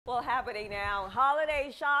all happening now.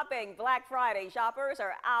 Holiday shopping. Black Friday shoppers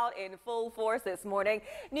are out in full force this morning.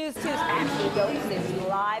 News 2's Ashley Ghost is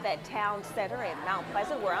live at Town Center in Mount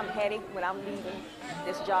Pleasant, where I'm heading when I'm leaving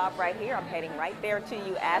this job right here. I'm heading right there to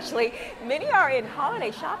you, Ashley. Many are in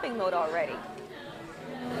holiday shopping mode already.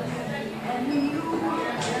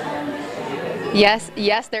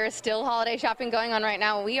 Yes, there is still holiday shopping going on right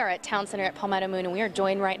now. We are at Town Center at Palmetto Moon, and we are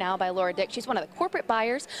joined right now by Laura Dick. She's one of the corporate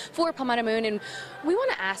buyers for Palmetto Moon, and we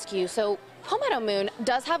want to ask you, so Palmetto Moon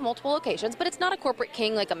does have multiple locations, but it's not a corporate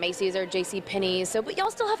king like a Macy's or JCPenney's, but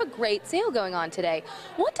y'all still have a great sale going on today.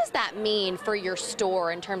 What does that mean for your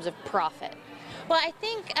store in terms of profit? Well, I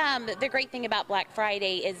think the great thing about Black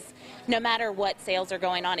Friday is no matter what sales are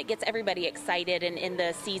going on, it gets everybody excited and in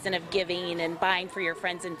the season of giving and buying for your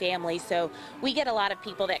friends and family. So we get a lot of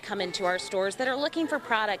people that come into our stores that are looking for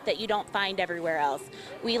product that you don't find everywhere else.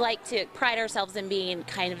 We like to pride ourselves in being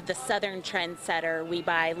kind of the southern trendsetter. We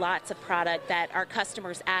buy lots of product that our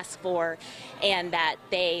customers ask for and that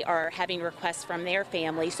they are having requests from their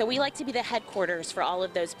family. So we like to be the headquarters for all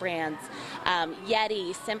of those brands.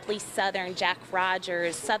 Yeti, Simply Southern, Jack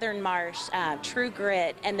Rogers, Southern Marsh, True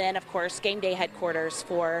Grit, and then of course game day headquarters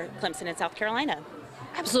for Clemson and South Carolina.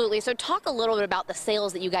 Absolutely. So talk a little bit about the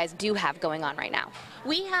sales that you guys do have going on right now.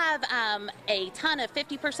 We have a ton of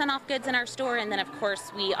 50% off goods in our store, and then of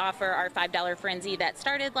course we offer our $5 frenzy that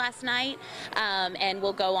started last night and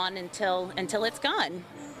will go on until it's gone.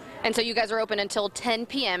 And so you guys are open until 10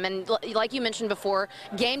 p.m. And like you mentioned before,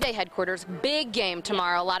 game day headquarters, big game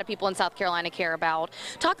tomorrow. A lot of people in South Carolina care about.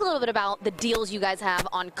 Talk a little bit about the deals you guys have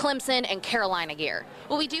on Clemson and Carolina gear.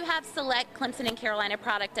 Well, we do have select Clemson and Carolina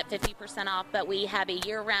product at 50% off, but we have a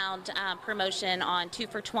year-round promotion on 2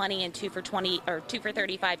 for $20 and 2 for $20 or 2 for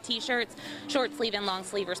 $35 t-shirts, short sleeve and long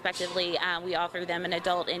sleeve respectively. We offer them in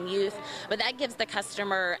adult and youth, but that gives the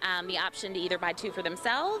customer the option to either buy 2 for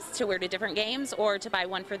themselves to wear to different games or to buy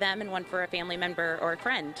 1 for them and 1 for a family member or a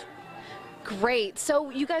friend. Great. So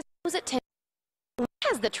you guys close at 10. What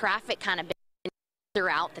has the traffic kind of been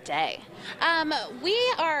throughout the day? We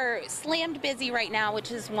are slammed busy right now,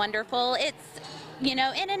 which is wonderful. It's, you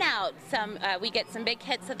know, in and out. We get some big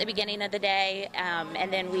hits at the beginning of the day,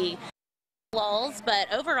 and then we lulls.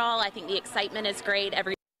 But overall, I think the excitement is great.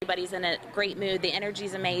 Everybody's in a great mood. The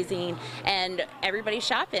energy's amazing, and everybody's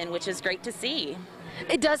shopping, which is great to see.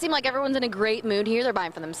 It does seem like everyone's in a great mood here. They're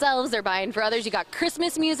buying for themselves, they're buying for others. You got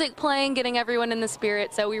Christmas music playing, getting everyone in the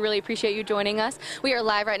spirit, so we really appreciate you joining us. We are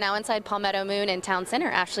live right now inside Palmetto Moon in Town Center.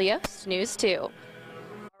 Ashley Yost, News 2. All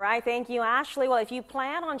right, thank you, Ashley. Well, if you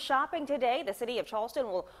plan on shopping today, the City of Charleston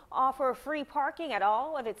will offer free parking at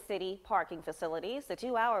all of its city parking facilities. The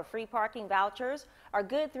 2-hour free parking vouchers are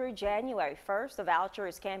good through January 1st. The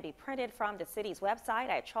vouchers can be printed from the city's website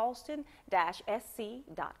at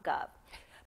charleston-sc.gov.